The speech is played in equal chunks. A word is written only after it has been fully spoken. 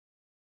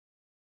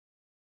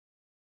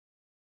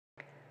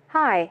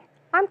Hi,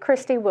 I'm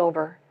Christy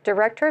Wilbur,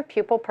 Director of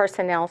Pupil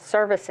Personnel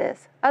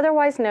Services,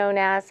 otherwise known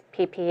as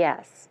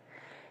PPS.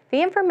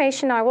 The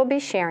information I will be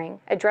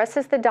sharing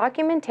addresses the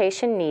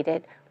documentation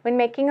needed when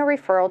making a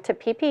referral to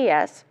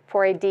PPS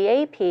for a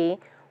DAP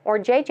or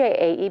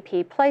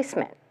JJAEP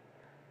placement.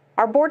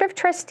 Our Board of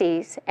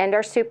Trustees and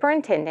our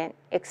Superintendent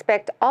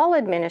expect all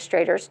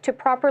administrators to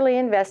properly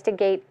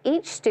investigate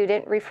each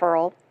student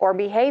referral or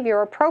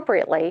behavior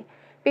appropriately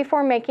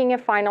before making a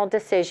final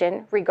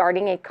decision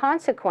regarding a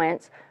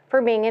consequence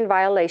for being in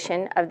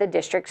violation of the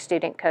district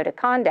student code of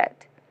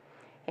conduct.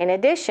 In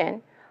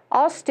addition,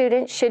 all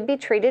students should be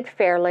treated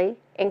fairly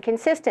and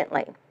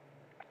consistently.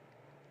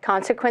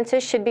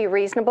 Consequences should be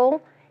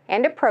reasonable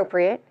and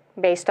appropriate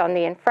based on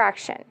the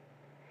infraction.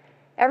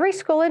 Every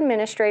school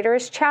administrator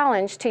is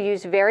challenged to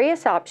use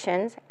various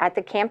options at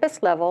the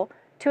campus level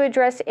to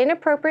address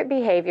inappropriate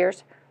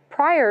behaviors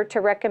prior to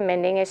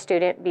recommending a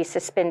student be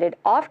suspended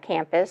off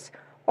campus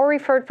or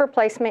referred for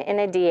placement in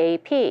a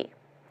DAP.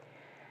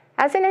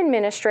 As an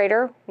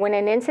administrator, when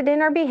an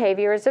incident or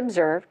behavior is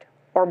observed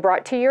or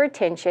brought to your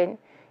attention,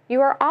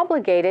 you are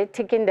obligated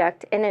to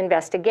conduct an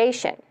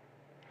investigation.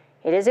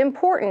 It is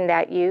important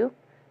that you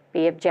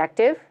be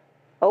objective,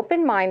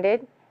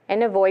 open-minded,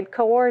 and avoid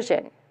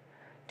coercion.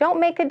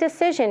 Don't make a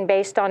decision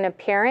based on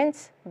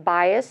appearance,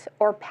 bias,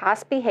 or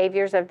past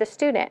behaviors of the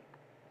student.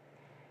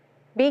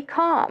 Be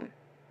calm.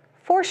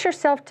 Force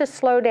yourself to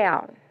slow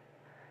down.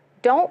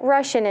 Don't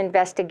rush an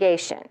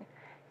investigation.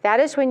 That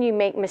is when you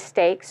make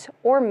mistakes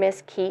or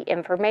miss key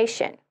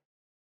information.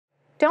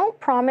 Don't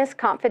promise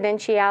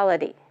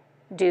confidentiality.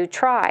 Do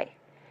try.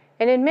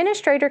 An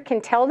administrator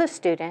can tell the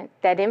student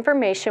that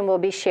information will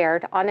be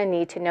shared on a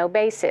need-to-know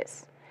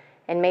basis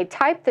and may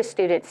type the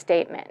student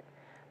statement,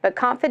 but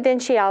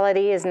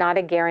confidentiality is not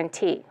a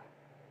guarantee.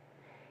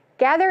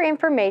 Gather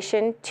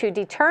information to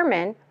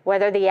determine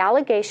whether the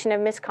allegation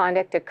of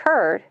misconduct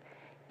occurred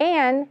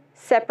and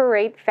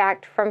separate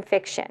fact from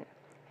fiction.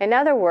 In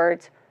other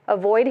words,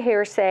 avoid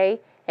hearsay,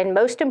 and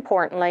most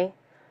importantly,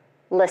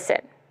 listen.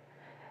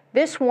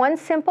 This one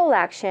simple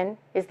action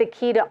is the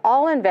key to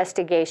all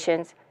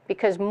investigations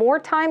because more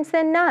times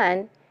than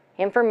none,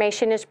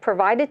 information is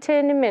provided to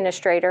an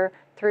administrator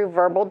through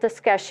verbal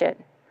discussion.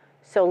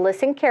 So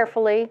listen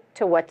carefully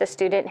to what the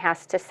student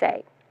has to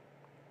say.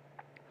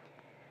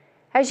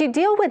 As you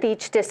deal with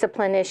each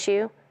discipline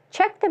issue,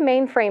 check the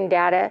mainframe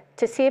data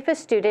to see if a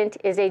student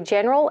is a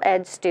general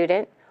ed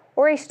student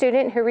or a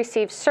student who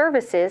receives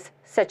services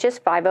such as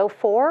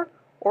 504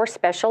 or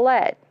special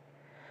ed.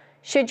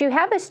 Should you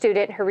have a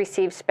student who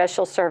receives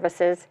special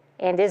services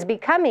and is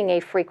becoming a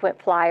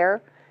frequent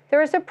flyer,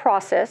 there is a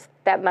process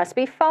that must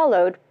be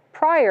followed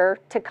prior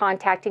to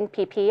contacting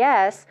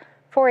PPS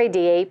for a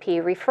DAP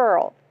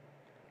referral.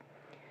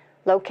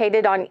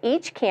 Located on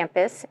each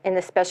campus in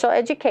the Special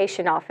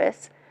Education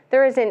Office,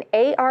 there is an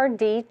ARD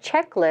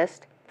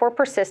checklist for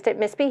persistent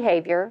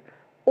misbehavior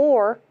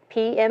or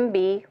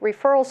PMB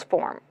referrals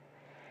form.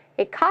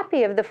 A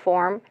copy of the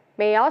form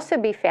may also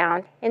be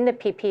found in the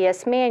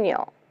PPS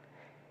manual.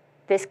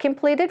 This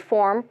completed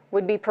form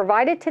would be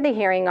provided to the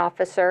hearing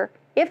officer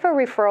if a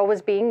referral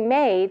was being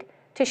made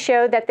to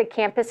show that the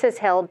campus has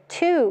held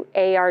 2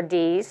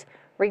 ARDs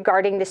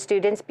regarding the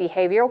student's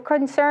behavioral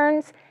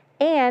concerns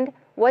and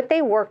what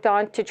they worked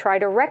on to try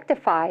to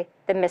rectify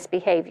the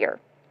misbehavior.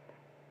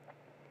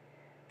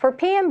 For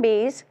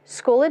PMBs,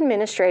 school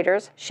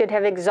administrators should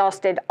have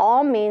exhausted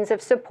all means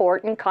of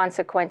support and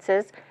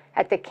consequences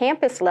at the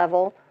campus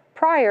level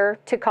prior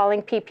to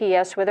calling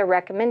PPS with a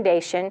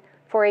recommendation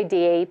for a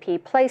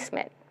DAP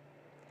placement.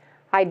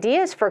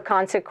 Ideas for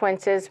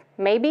consequences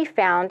may be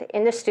found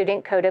in the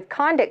Student Code of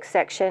Conduct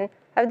section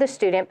of the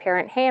Student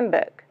Parent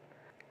Handbook.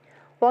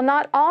 While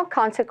not all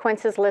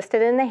consequences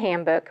listed in the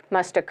handbook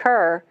must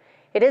occur,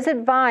 it is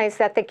advised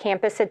that the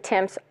campus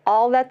attempts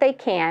all that they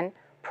can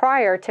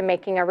prior to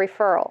making a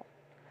referral.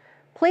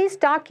 Please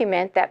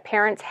document that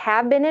parents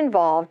have been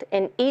involved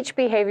in each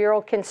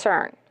behavioral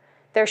concern.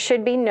 There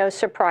should be no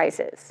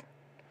surprises.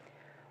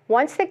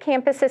 Once the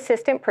campus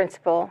assistant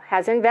principal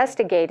has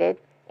investigated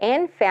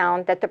and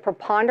found that the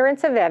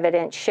preponderance of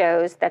evidence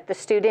shows that the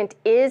student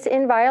is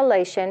in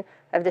violation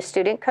of the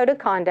Student Code of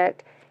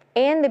Conduct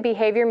and the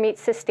behavior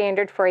meets the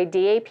standard for a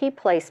DAP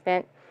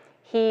placement,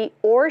 he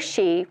or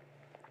she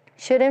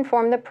should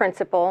inform the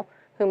principal,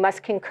 who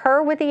must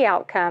concur with the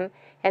outcome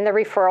and the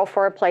referral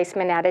for a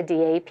placement at a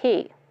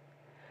DAP.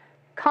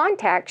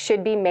 Contact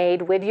should be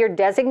made with your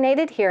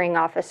designated hearing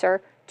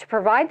officer to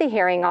provide the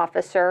hearing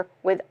officer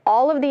with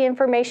all of the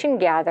information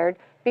gathered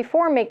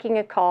before making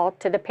a call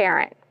to the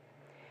parent.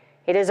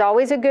 It is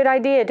always a good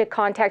idea to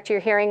contact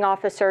your hearing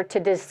officer to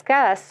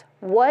discuss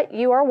what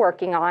you are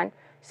working on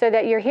so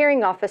that your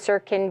hearing officer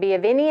can be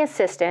of any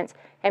assistance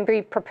and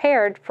be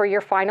prepared for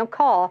your final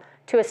call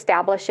to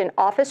establish an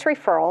office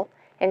referral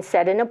and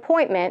set an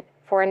appointment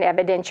for an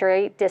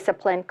evidentiary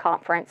discipline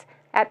conference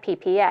at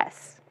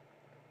PPS.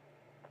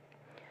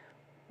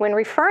 When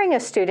referring a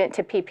student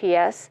to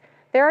PPS,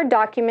 there are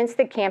documents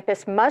the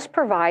campus must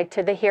provide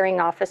to the hearing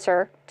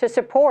officer to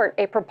support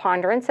a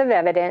preponderance of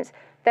evidence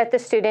that the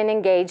student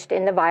engaged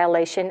in the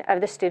violation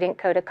of the Student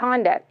Code of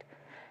Conduct,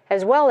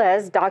 as well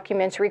as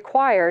documents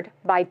required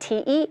by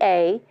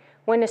TEA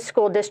when a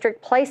school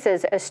district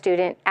places a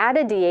student at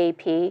a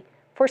DAP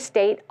for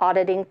state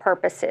auditing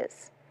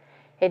purposes.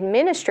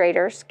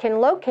 Administrators can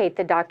locate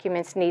the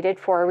documents needed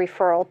for a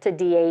referral to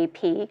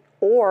DAP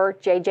or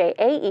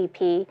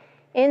JJAEP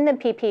in the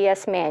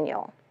PPS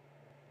manual.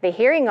 The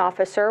hearing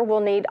officer will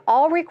need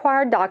all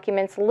required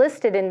documents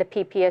listed in the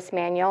PPS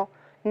manual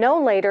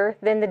no later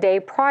than the day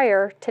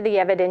prior to the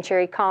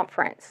evidentiary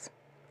conference.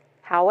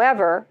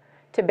 However,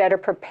 to better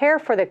prepare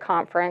for the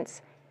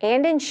conference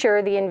and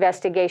ensure the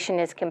investigation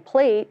is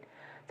complete,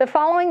 the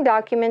following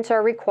documents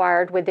are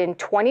required within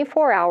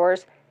 24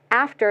 hours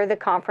after the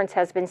conference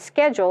has been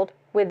scheduled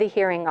with the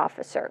hearing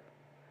officer.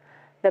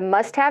 The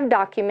must-have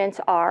documents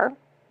are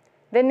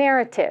the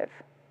narrative.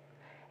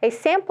 A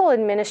sample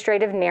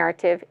administrative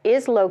narrative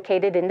is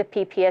located in the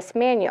PPS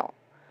manual.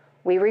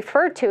 We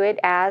refer to it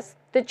as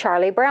the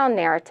Charlie Brown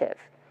narrative,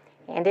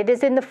 and it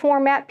is in the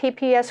format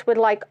PPS would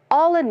like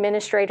all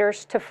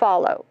administrators to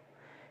follow.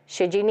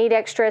 Should you need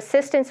extra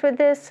assistance with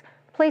this,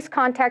 please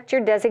contact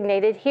your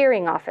designated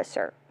hearing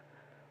officer.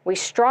 We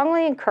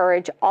strongly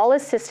encourage all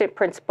assistant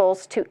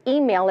principals to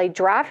email a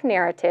draft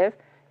narrative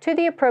to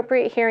the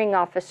appropriate hearing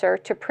officer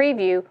to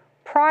preview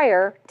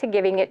prior to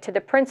giving it to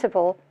the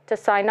principal to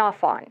sign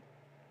off on.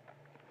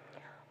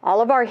 All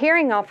of our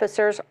hearing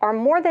officers are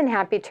more than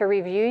happy to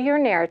review your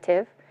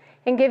narrative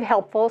and give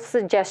helpful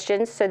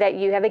suggestions so that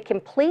you have a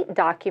complete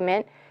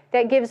document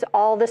that gives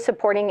all the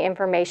supporting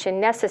information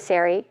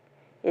necessary,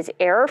 is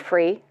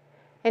error-free,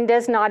 and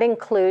does not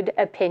include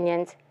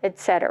opinions,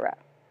 etc.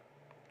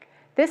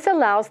 This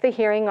allows the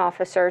hearing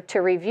officer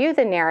to review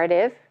the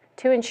narrative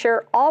to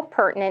ensure all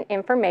pertinent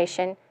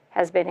information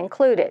has been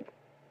included.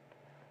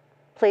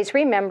 Please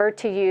remember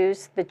to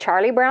use the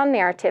Charlie Brown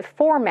narrative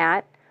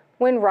format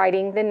when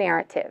writing the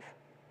narrative.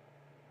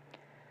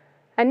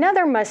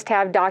 Another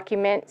must-have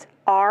document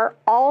are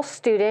all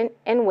student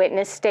and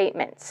witness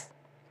statements.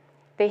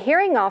 The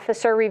hearing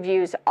officer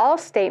reviews all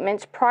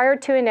statements prior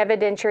to an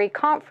evidentiary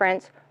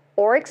conference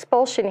or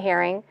expulsion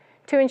hearing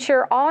to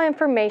ensure all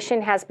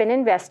information has been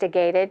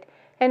investigated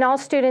and all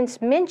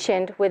students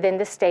mentioned within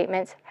the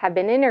statements have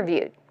been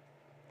interviewed.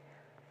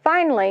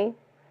 Finally,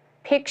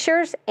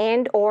 pictures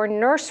and/or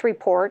nurse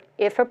report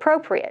if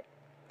appropriate.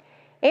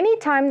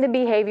 Anytime the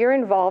behavior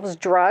involves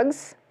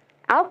drugs,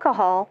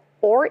 alcohol,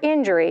 or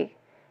injury,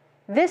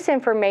 this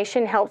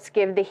information helps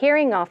give the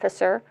hearing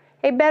officer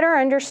a better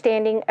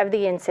understanding of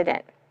the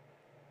incident.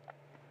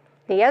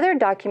 The other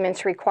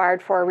documents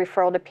required for a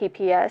referral to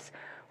PPS,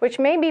 which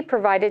may be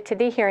provided to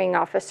the hearing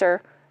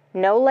officer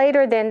no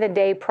later than the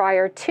day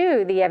prior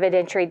to the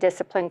evidentiary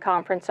discipline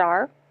conference,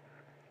 are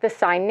the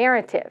signed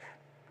narrative.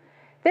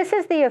 This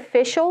is the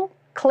official,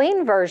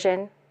 clean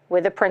version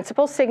with the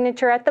principal's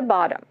signature at the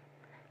bottom.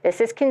 This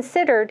is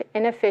considered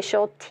an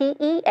official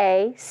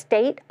TEA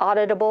state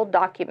auditable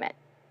document.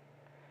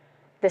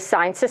 The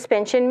signed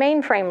suspension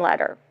mainframe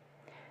letter.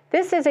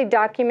 This is a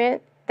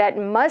document that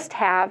must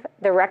have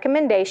the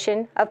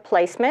recommendation of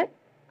placement,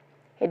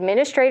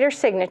 administrator's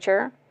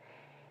signature,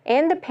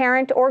 and the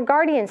parent or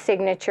guardian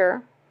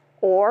signature,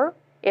 or,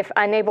 if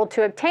unable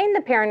to obtain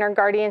the parent or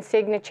guardian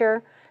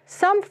signature,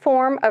 some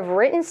form of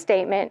written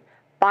statement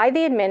by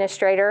the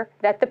administrator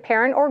that the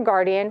parent or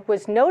guardian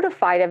was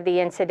notified of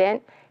the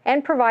incident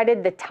and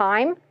provided the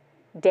time,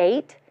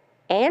 date,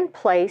 and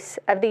place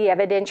of the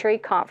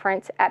evidentiary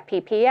conference at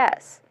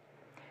PPS.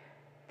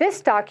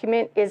 This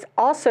document is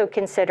also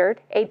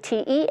considered a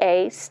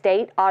TEA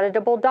state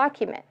auditable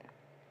document.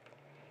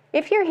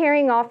 If your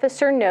hearing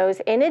officer knows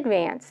in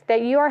advance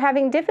that you are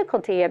having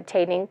difficulty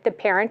obtaining the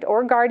parent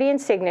or guardian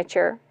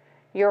signature,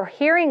 your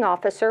hearing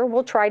officer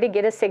will try to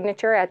get a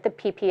signature at the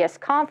PPS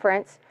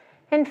conference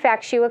and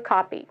fax you a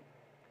copy.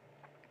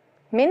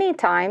 Many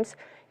times,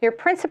 your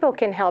principal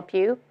can help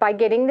you by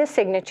getting the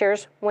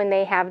signatures when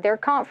they have their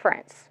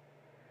conference.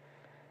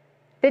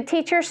 The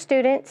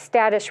teacher-student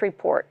status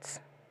reports.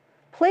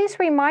 Please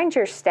remind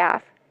your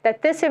staff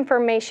that this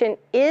information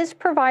is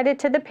provided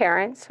to the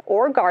parents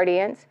or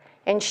guardians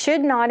and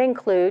should not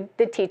include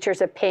the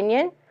teacher's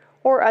opinion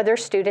or other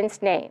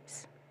students'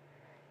 names.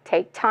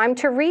 Take time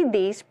to read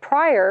these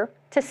prior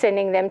to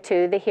sending them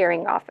to the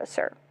hearing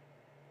officer.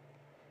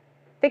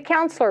 The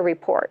counselor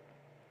report.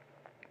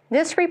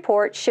 This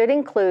report should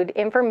include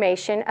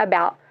information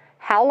about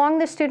how long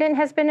the student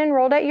has been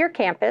enrolled at your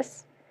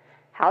campus,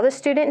 how the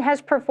student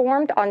has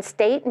performed on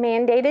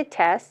state-mandated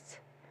tests,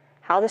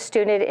 how the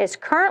student is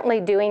currently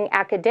doing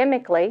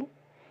academically,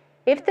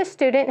 if the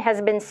student has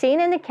been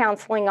seen in the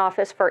counseling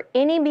office for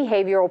any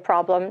behavioral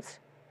problems,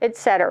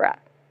 etc.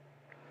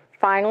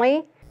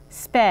 Finally,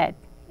 SPED,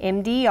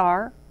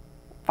 MDR,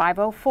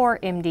 504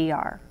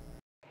 MDR.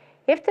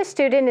 If the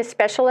student is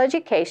special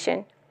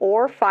education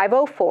or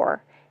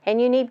 504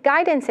 and you need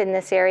guidance in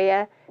this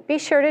area, be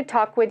sure to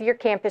talk with your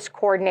campus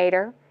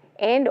coordinator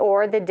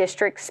and/or the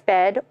district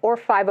SPED or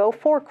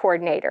 504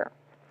 coordinator.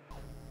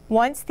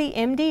 Once the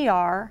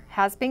MDR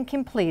has been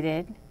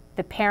completed,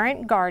 the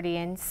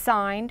parent-guardian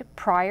signed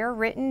prior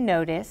written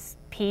notice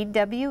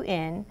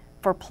PWN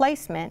for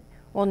placement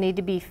will need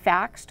to be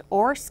faxed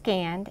or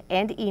scanned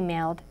and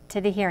emailed to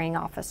the hearing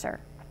officer.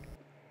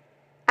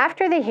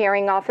 After the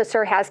hearing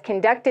officer has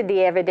conducted the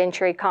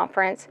evidentiary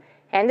conference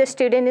and the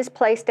student is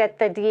placed at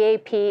the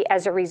DAP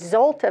as a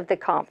result of the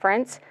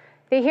conference,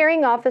 the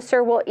hearing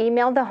officer will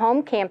email the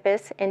home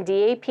campus and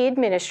DAP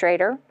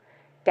administrator,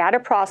 data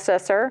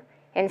processor,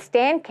 and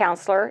stand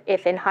counselor,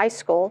 if in high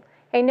school,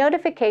 a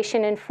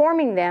notification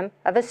informing them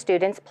of a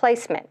student's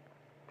placement.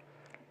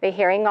 The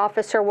hearing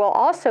officer will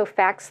also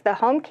fax the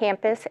home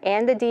campus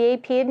and the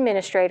DAP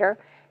administrator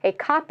a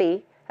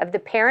copy of the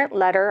parent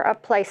letter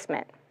of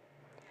placement.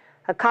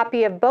 A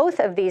copy of both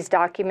of these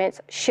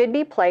documents should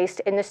be placed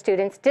in the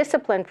student's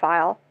discipline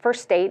file for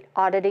state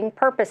auditing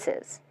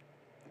purposes.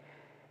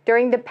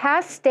 During the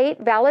past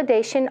state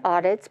validation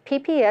audits,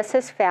 PPS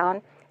has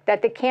found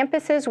that the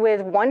campuses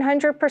with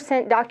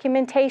 100%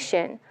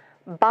 documentation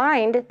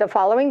bind the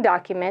following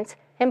documents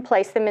and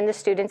place them in the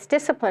student's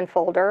discipline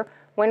folder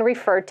when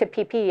referred to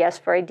PPS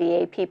for a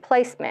DAP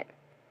placement: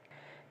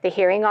 the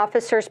hearing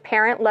officer's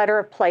parent letter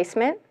of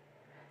placement,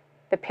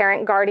 the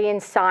parent guardian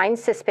signed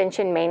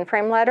suspension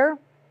mainframe letter,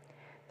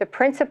 the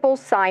principal's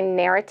signed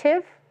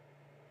narrative,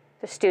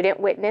 the student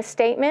witness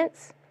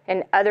statements,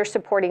 and other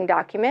supporting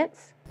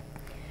documents,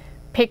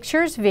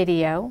 pictures,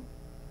 video,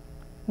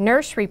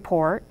 nurse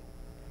report,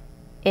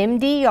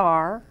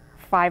 MDR,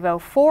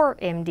 504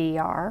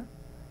 MDR,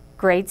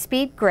 grade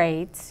speed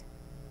grades,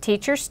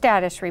 teacher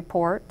status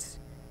reports,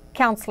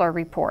 counselor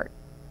report.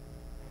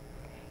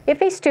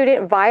 If a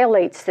student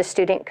violates the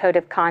Student Code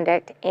of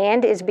Conduct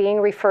and is being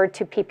referred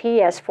to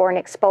PPS for an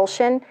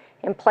expulsion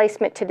and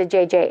placement to the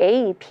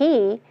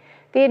JJAEP,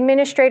 the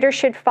administrator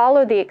should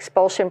follow the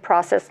expulsion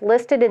process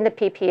listed in the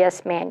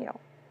PPS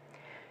manual.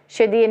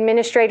 Should the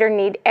administrator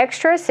need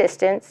extra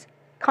assistance,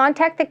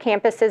 contact the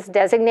campus's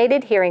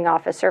designated hearing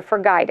officer for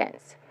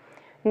guidance.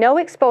 No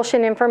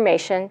expulsion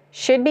information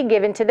should be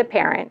given to the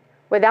parent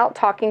without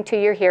talking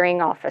to your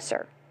hearing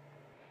officer.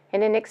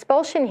 In an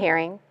expulsion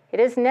hearing, it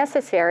is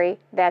necessary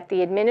that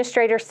the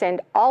administrator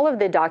send all of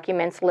the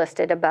documents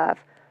listed above,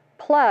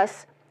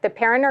 plus the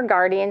parent or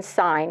guardian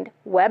signed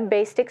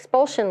web-based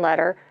expulsion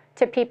letter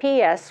to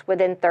PPS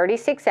within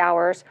 36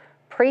 hours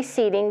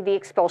preceding the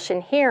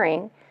expulsion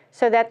hearing,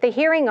 so that the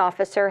hearing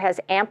officer has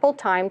ample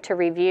time to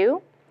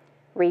review,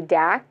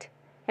 redact,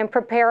 and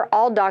prepare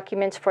all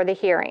documents for the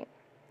hearing.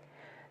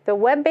 The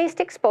web-based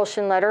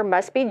expulsion letter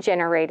must be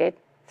generated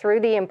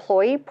through the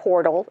employee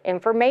portal.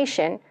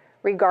 Information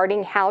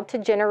regarding how to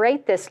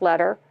generate this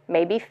letter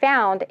may be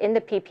found in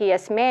the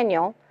PPS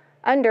manual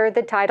under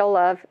the title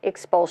of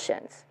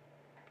Expulsions.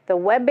 The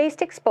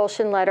web-based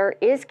expulsion letter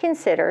is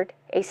considered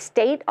a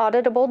state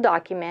auditable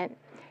document,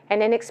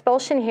 and an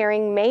expulsion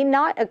hearing may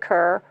not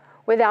occur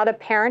without a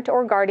parent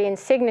or guardian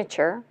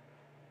signature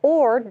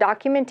or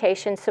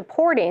documentation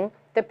supporting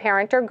the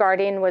parent or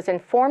guardian was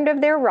informed of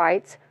their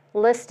rights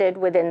listed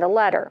within the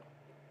letter.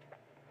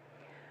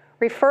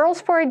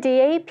 Referrals for a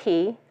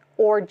DAP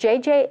or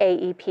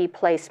JJAEP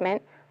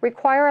placement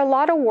require a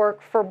lot of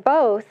work for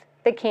both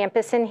the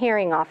campus and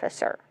hearing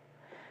officer.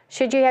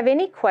 Should you have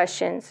any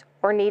questions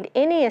or need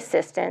any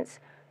assistance,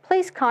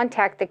 please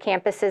contact the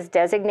campus's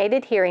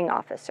designated hearing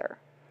officer.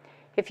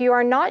 If you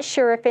are not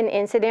sure if an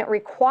incident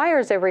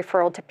requires a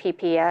referral to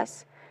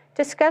PPS,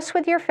 discuss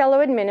with your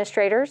fellow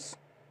administrators,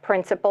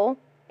 principal,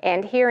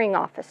 and hearing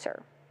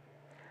officer.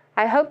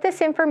 I hope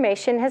this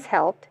information has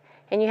helped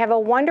and you have a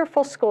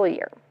wonderful school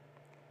year.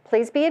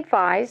 Please be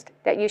advised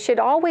that you should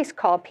always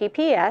call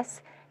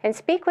PPS and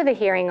speak with a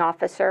hearing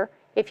officer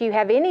if you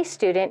have any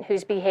student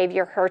whose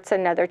behavior hurts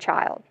another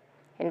child,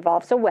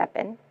 involves a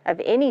weapon of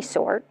any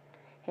sort,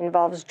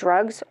 involves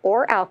drugs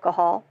or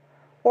alcohol,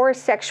 or is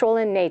sexual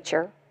in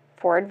nature,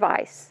 for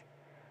advice.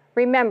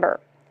 Remember,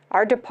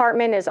 our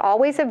department is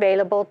always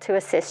available to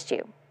assist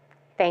you.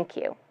 Thank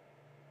you.